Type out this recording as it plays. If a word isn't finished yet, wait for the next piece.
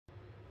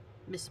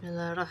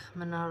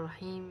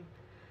Bismillahirrahmanirrahim.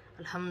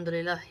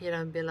 Alhamdulillahi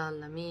Rabbil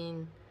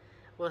Alameen.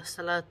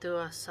 Wassalatu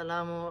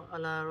wassalamu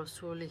ala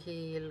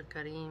rasulihi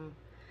al-kareem.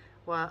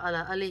 Wa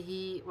ala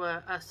alihi wa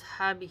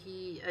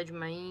ashabihi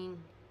ajma'een.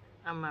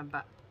 Amma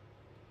ba'd.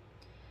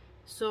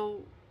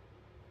 So,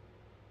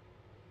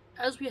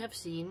 as we have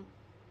seen,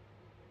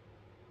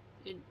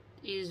 it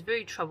is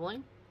very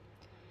troubling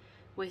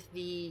with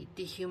the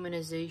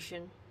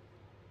dehumanization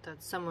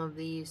that some of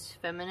these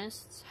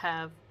feminists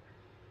have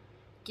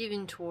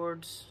given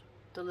towards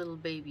the little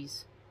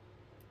babies.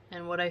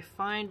 And what I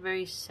find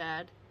very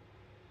sad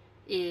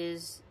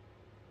is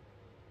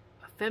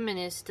a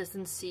feminist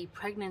doesn't see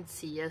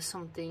pregnancy as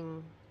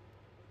something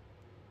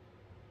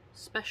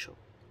special.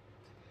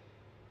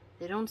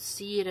 They don't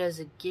see it as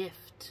a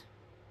gift.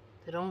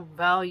 They don't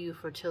value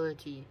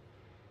fertility.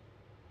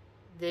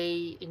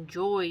 They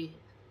enjoy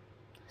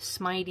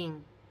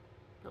smiting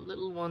the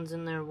little ones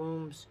in their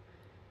wombs.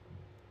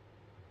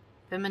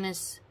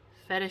 Feminists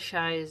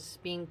fetishize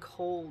being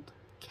cold,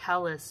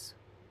 callous,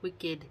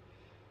 wicked,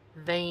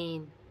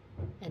 vain,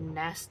 and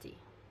nasty.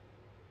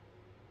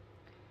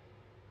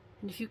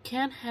 And if you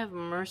can't have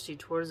mercy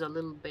towards a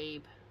little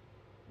babe,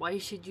 why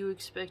should you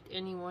expect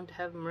anyone to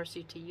have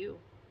mercy to you?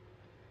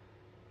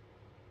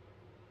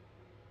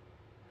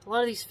 A lot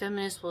of these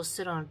feminists will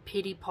sit on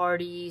pity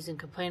parties and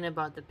complain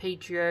about the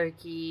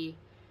patriarchy.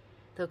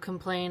 They'll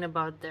complain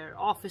about their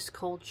office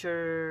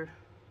culture,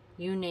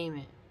 you name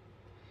it.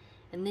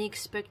 And they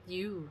expect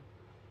you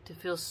to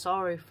feel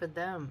sorry for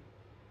them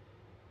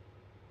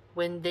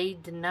when they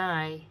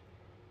deny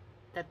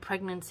that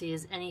pregnancy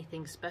is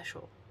anything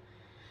special.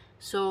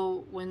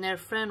 So when their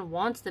friend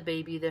wants the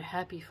baby, they're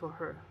happy for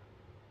her.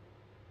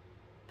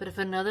 But if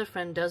another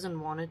friend doesn't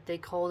want it, they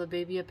call the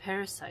baby a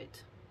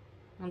parasite.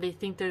 And they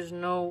think there's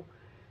no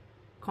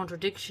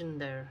contradiction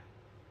there.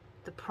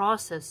 The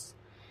process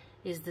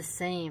is the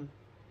same.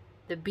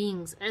 The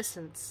being's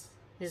essence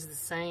is the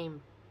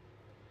same.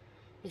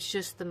 It's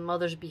just the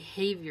mother's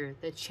behavior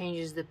that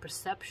changes the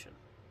perception.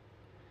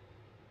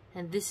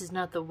 And this is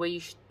not the way you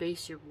should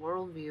base your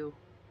worldview.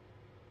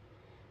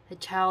 A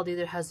child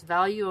either has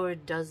value or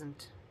it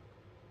doesn't.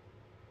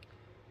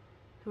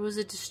 There was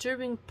a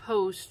disturbing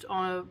post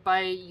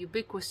by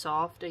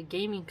Ubiquitoft, a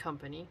gaming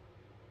company,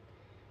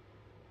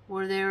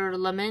 where they were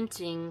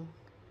lamenting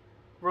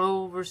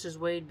Roe versus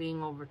Wade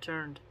being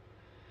overturned.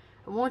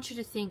 I want you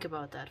to think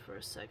about that for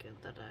a second.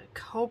 That a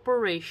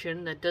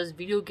corporation that does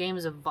video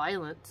games of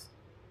violence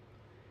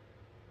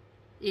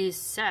is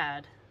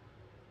sad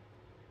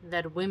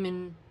that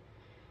women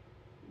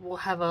will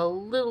have a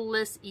little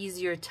less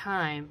easier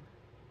time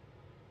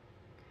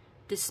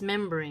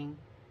dismembering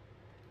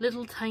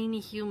little tiny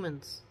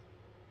humans.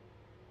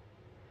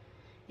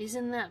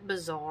 Isn't that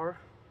bizarre?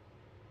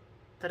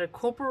 That a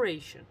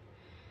corporation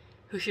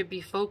who should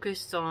be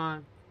focused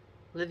on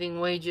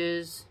living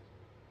wages,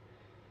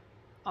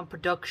 on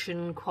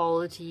production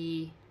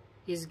quality,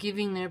 is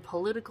giving their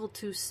political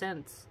 2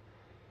 cents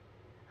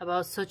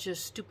about such a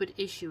stupid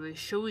issue. It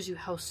shows you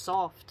how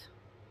soft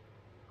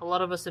a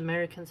lot of us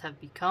Americans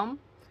have become,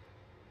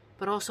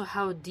 but also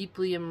how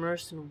deeply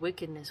immersed in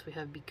wickedness we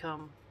have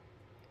become.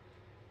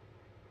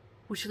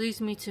 Which leads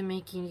me to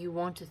making you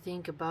want to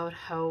think about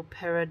how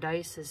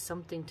paradise is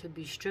something to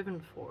be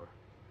striven for.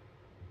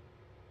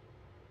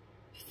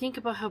 If you think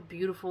about how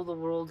beautiful the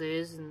world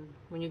is, and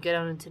when you get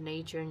out into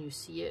nature and you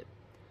see it,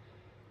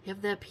 you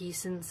have that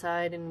peace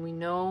inside, and we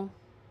know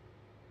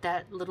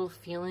that little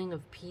feeling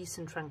of peace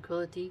and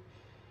tranquility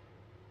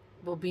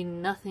will be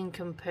nothing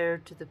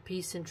compared to the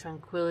peace and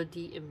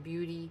tranquility and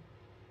beauty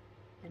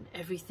and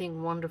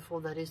everything wonderful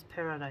that is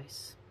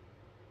paradise.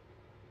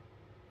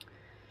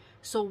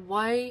 So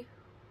why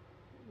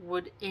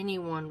would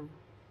anyone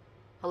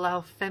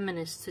allow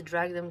feminists to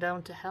drag them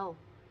down to hell?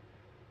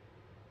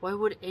 Why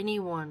would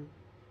anyone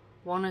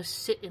want to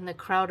sit in the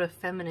crowd of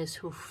feminists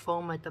who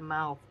foam at the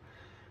mouth,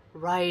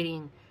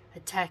 rioting,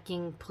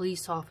 attacking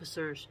police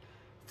officers,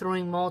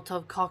 throwing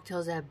Molotov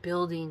cocktails at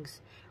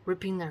buildings,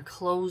 ripping their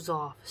clothes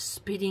off,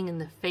 spitting in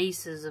the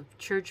faces of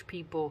church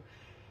people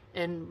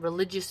and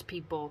religious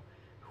people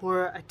who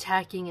are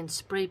attacking and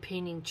spray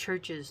painting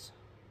churches?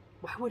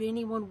 Why would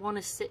anyone want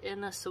to sit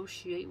and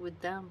associate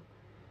with them?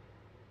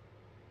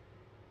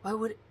 Why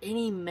would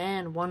any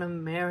man want to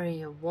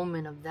marry a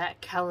woman of that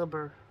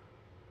caliber?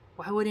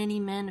 Why would any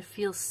man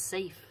feel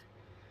safe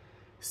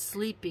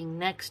sleeping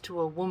next to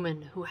a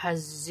woman who has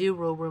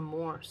zero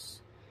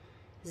remorse,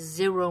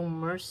 zero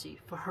mercy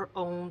for her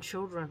own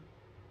children?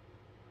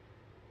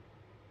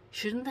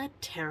 Shouldn't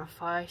that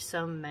terrify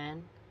some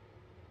men?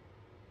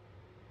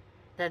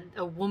 That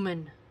a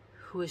woman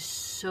who is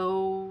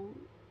so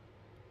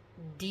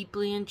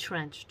deeply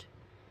entrenched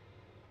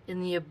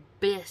in the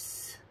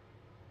abyss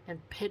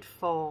and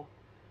pitfall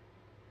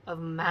of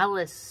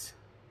malice,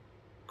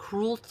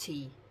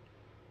 cruelty,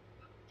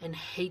 and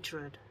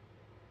hatred,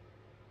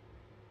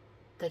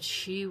 that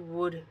she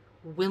would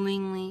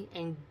willingly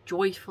and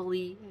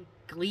joyfully,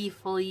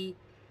 gleefully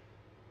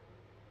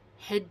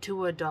head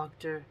to a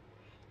doctor,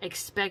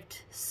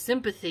 expect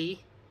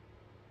sympathy,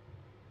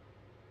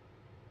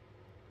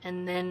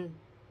 and then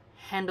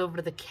hand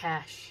over the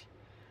cash,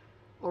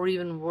 or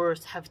even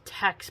worse, have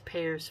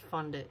taxpayers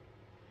fund it,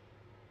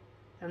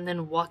 and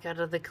then walk out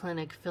of the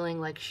clinic feeling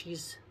like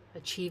she's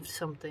achieved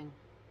something.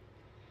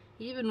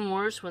 Even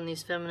worse when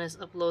these feminists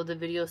upload the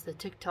videos to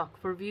TikTok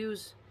for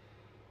views.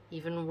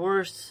 Even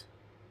worse,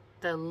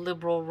 that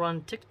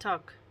liberal-run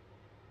TikTok,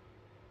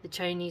 the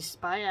Chinese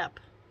spy app,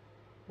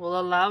 will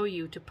allow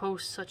you to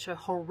post such a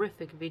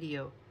horrific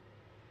video.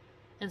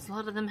 And a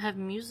lot of them have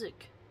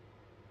music,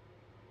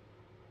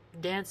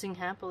 dancing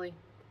happily.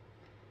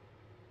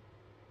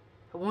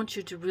 I want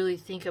you to really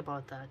think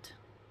about that.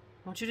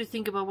 I want you to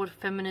think about what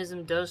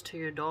feminism does to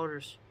your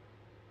daughters.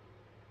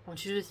 I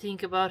want you to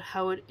think about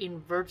how it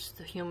inverts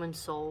the human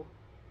soul,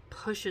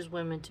 pushes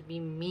women to be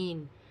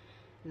mean,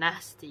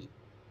 nasty,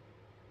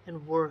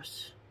 and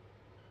worse.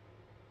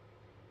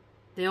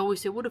 They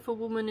always say, what if a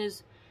woman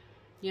is,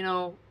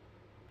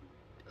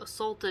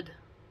 assaulted?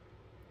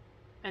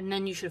 And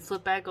then you should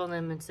flip back on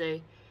them and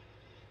say,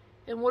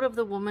 and what of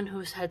the woman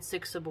who's had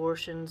 6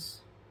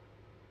 abortions?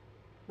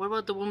 What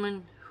about the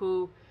woman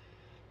who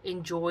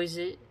enjoys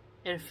it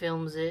and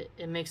films it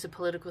and makes a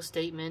political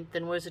statement,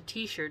 then wears a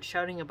t-shirt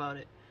shouting about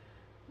it?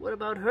 What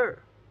about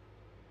her?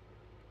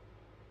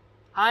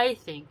 I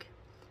think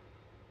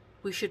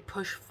we should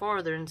push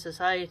farther in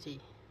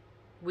society.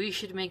 We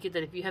should make it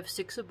that if you have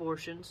 6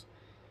 abortions,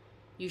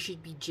 you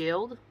should be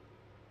jailed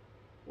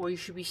or you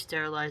should be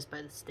sterilized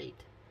by the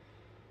state.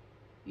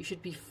 You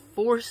should be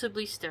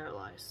forcibly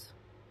sterilized.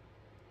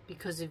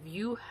 Because if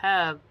you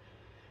have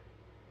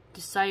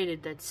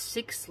decided that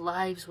 6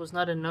 lives was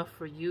not enough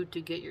for you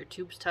to get your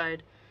tubes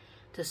tied,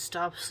 to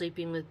stop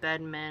sleeping with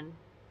bad men,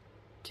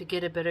 to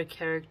get a better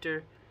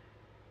character,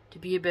 to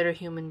be a better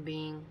human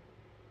being,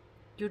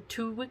 you're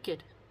too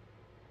wicked.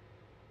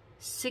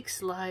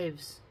 6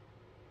 lives,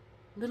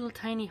 little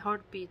tiny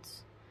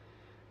heartbeats,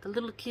 the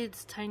little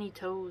kids' tiny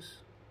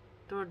toes,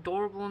 their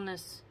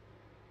adorableness.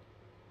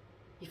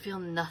 You feel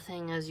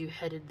nothing as you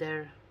headed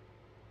there.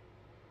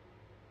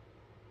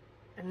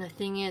 And the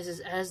thing is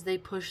as they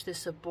push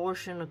this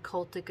abortion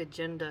occultic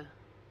agenda,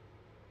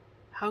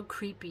 how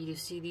creepy to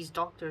see these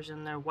doctors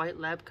in their white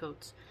lab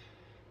coats,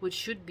 which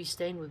should be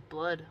stained with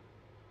blood.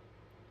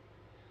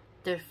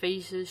 Their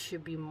faces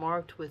should be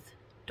marked with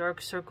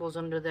dark circles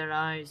under their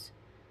eyes,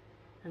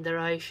 and their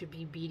eyes should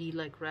be beady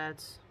like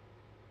rats,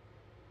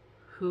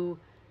 who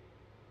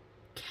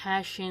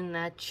cash in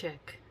that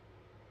check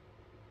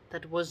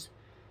that was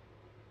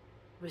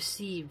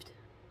received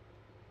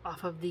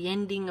off of the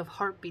ending of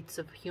heartbeats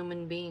of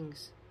human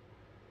beings.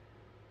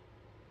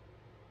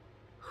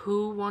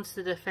 Who wants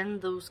to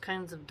defend those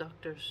kinds of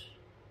doctors?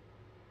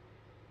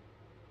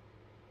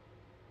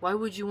 Why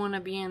would you want to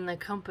be in the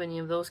company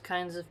of those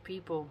kinds of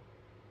people?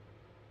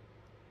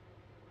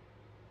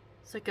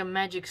 It's like a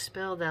magic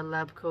spell, that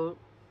lab coat.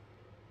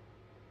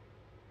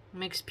 It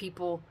makes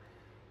people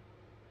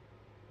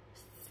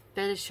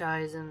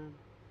fetishize and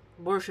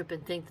worship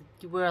and think that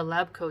you wear a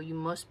lab coat, you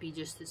must be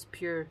just this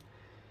pure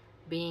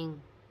being.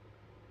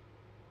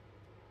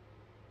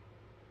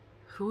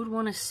 Who would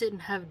want to sit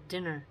and have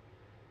dinner?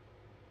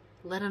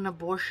 Let an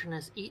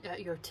abortionist eat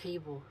at your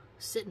table,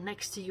 sit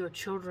next to your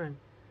children.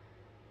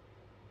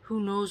 Who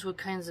knows what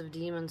kinds of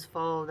demons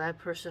follow that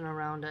person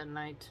around at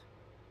night?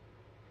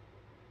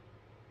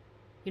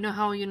 You know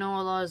how you know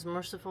Allah is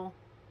merciful?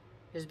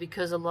 Is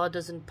because Allah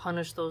doesn't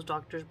punish those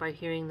doctors by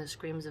hearing the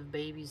screams of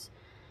babies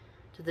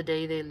to the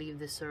day they leave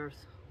this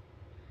earth,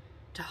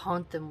 to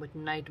haunt them with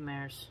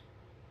nightmares,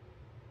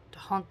 to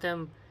haunt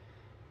them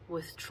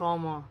with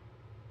trauma.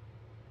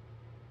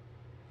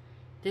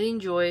 They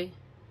enjoy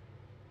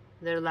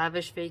their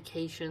lavish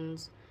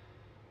vacations,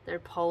 their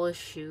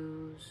polished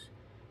shoes,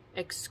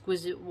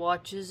 exquisite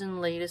watches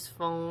and latest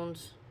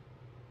phones.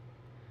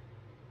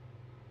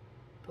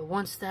 But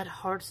once that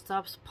heart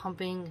stops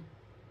pumping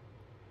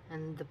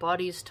and the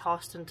body is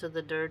tossed into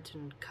the dirt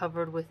and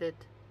covered with it,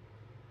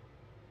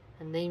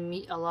 and they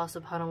meet Allah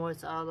subhanahu wa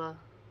ta'ala,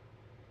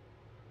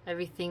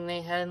 everything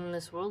they had in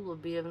this world will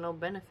be of no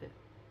benefit.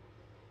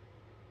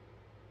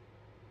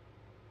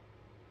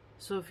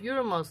 So if you're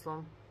a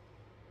Muslim,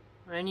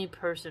 or any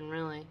person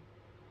really,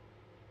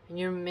 and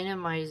you're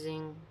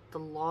minimizing the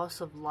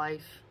loss of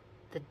life,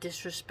 the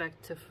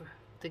disrespect to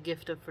the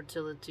gift of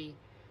fertility,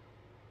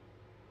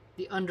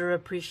 the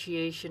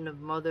underappreciation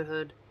of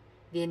motherhood,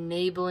 the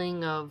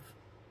enabling of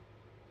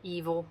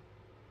evil,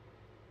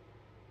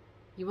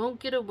 you won't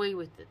get away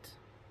with it.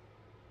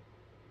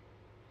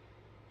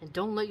 And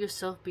don't let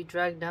yourself be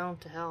dragged down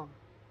to hell.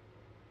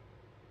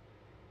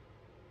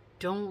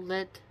 Don't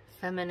let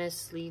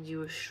feminists lead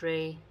you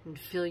astray and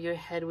fill your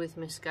head with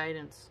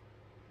misguidance.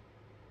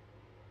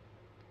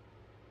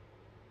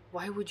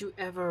 Why would you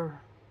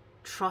ever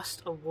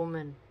trust a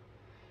woman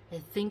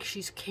and think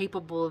she's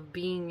capable of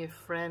being your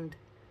friend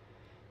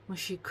when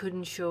she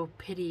couldn't show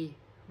pity,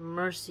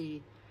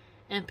 mercy,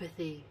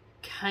 empathy,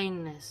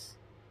 kindness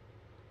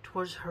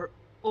towards her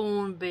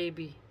own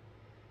baby?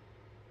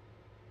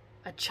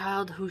 A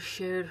child who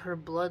shared her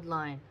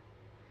bloodline,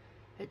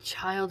 a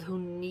child who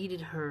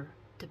needed her,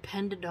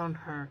 depended on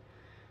her,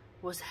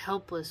 was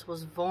helpless,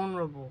 was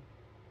vulnerable.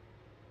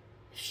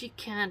 If she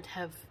can't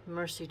have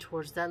mercy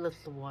towards that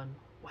little one,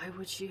 why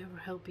would she ever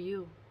help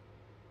you?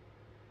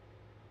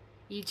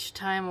 Each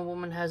time a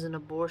woman has an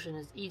abortion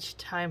is each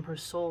time her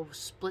soul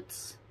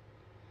splits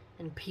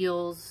and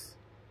peels,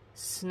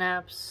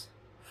 snaps,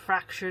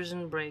 fractures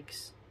and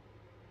breaks.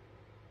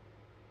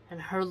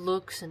 And her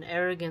looks and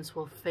arrogance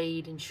will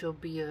fade, and she'll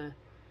be a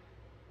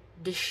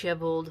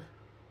disheveled,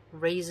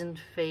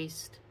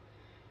 raisin-faced,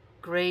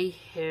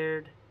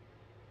 gray-haired,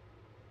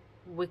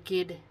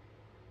 wicked,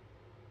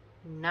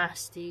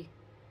 nasty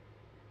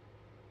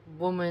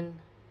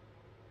woman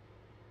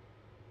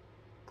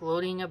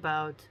floating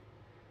about,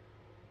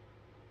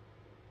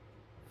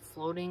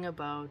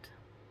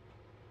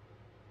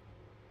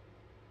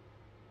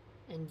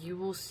 and you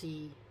will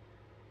see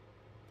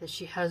that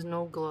she has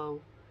no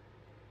glow,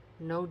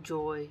 no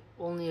joy,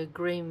 only a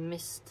gray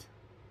mist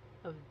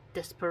of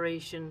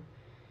desperation,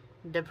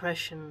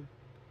 depression,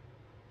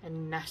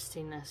 and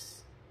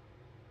nastiness,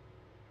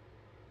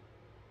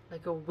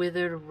 like a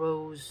withered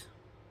rose.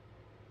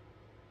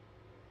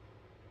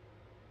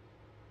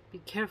 Be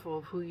careful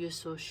of who you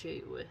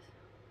associate with.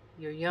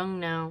 You're young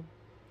now,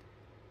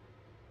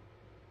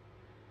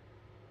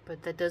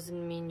 but that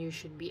doesn't mean you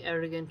should be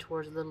arrogant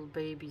towards little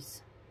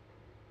babies.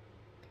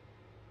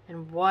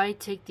 And why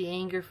take the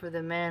anger for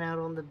the man out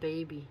on the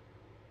baby?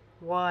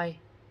 Why?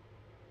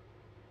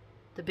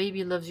 The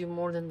baby loves you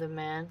more than the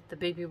man. The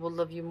baby will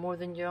love you more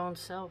than your own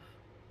self.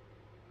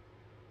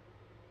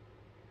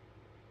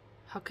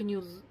 How can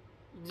you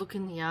look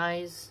in the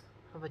eyes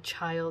of a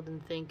child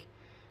and think,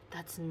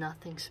 that's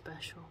nothing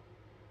special?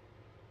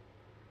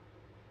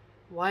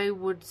 Why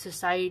would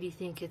society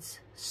think it's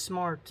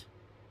smart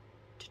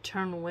to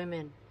turn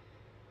women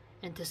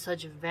into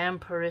such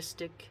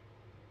vampiristic,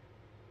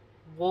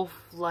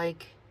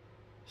 wolf-like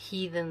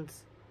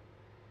heathens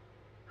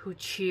who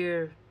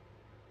cheer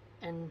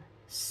and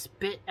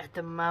spit at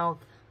the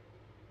mouth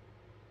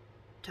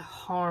to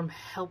harm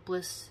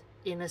helpless,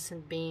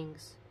 innocent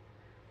beings,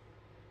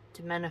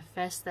 to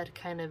manifest that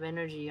kind of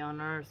energy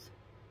on Earth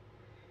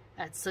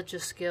at such a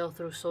scale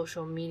through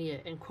social media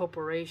and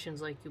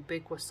corporations like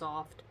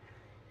Ubiquitoft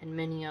and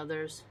many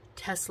others?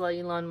 Tesla,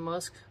 Elon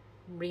Musk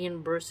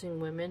reimbursing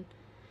women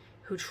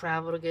who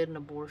travel to get an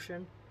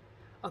abortion.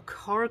 A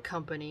car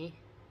company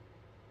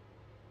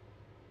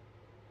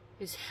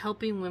is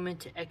helping women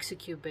to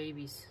execute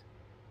babies.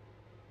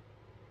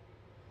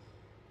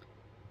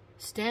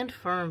 Stand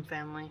firm,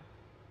 family.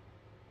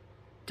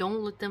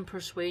 Don't let them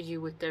persuade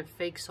you with their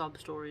fake sob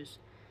stories.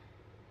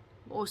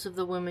 Most of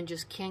the women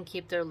just can't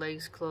keep their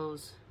legs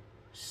closed.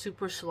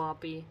 Super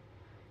sloppy.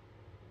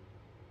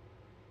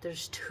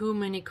 There's too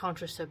many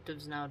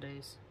contraceptives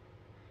nowadays.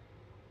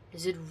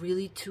 Is it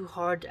really too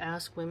hard to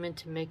ask women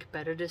to make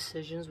better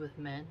decisions with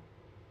men?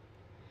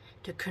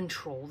 To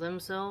control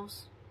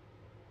themselves?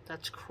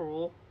 That's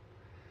cruel.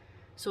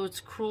 So it's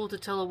cruel to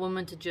tell a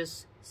woman to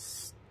just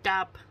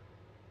stop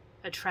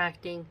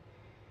attracting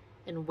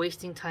and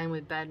wasting time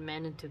with bad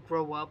men and to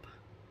grow up.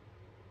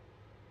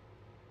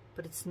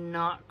 But it's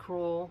not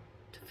cruel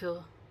to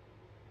feel...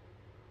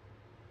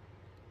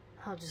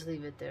 I'll just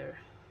leave it there.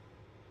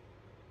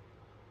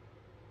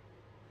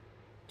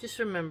 Just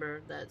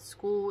remember that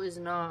school is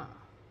not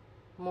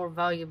more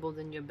valuable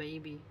than your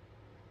baby.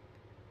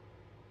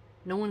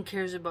 No one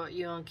cares about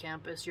you on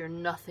campus. You're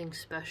nothing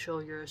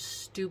special. You're a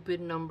stupid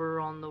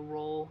number on the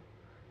roll.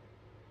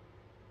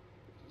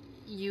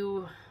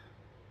 You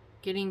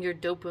getting your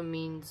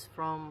dopamines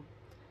from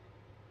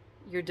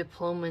your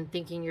diploma and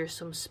thinking you're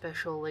some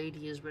special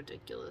lady is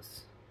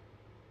ridiculous.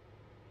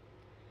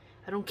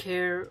 I don't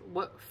care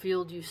what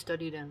field you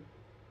studied in.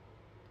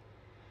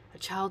 A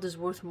child is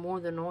worth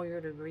more than all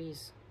your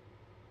degrees.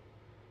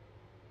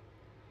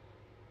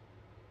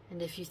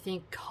 And if you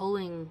think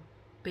culling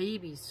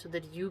babies so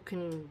that you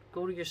can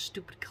go to your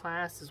stupid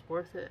class is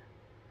worth it,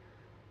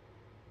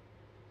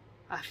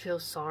 I feel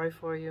sorry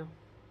for you.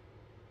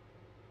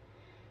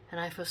 And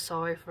I feel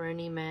sorry for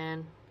any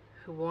man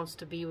who wants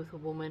to be with a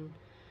woman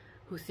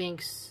who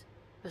thinks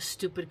a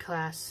stupid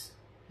class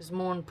is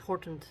more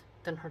important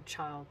than her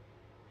child.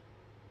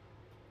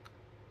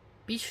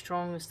 Be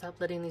strong and stop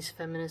letting these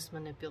feminists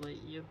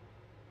manipulate you.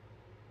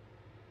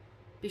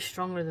 Be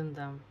stronger than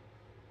them.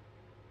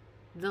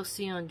 They'll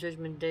see on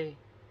Judgment Day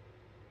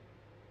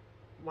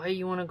why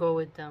you want to go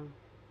with them.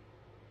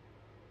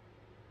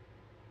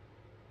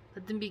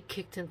 Let them be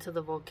kicked into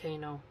the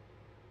volcano.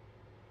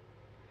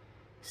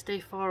 Stay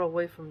far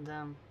away from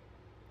them.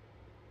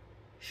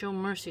 Show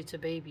mercy to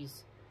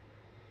babies.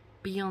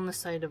 Be on the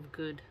side of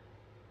good,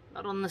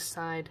 not on the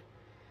side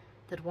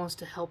that wants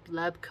to help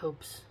lab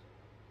coats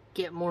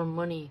get more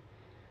money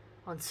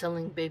on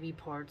selling baby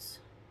parts.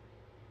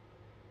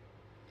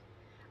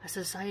 A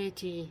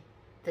society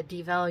that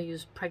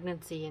devalues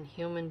pregnancy and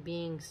human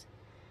beings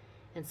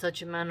in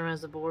such a manner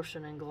as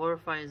abortion and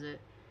glorifies it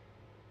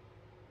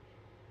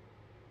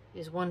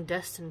is one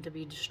destined to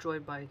be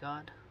destroyed by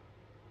God.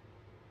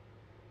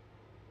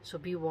 So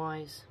be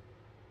wise.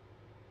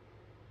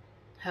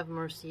 Have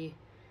mercy,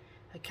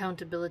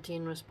 accountability,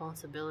 and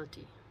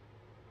responsibility.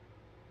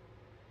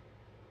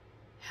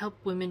 help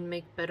women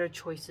make better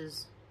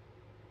choices.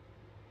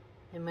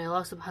 And may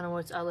Allah subhanahu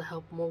wa ta'ala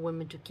help more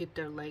women to keep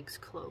their legs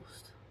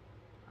closed.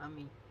 I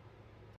mean,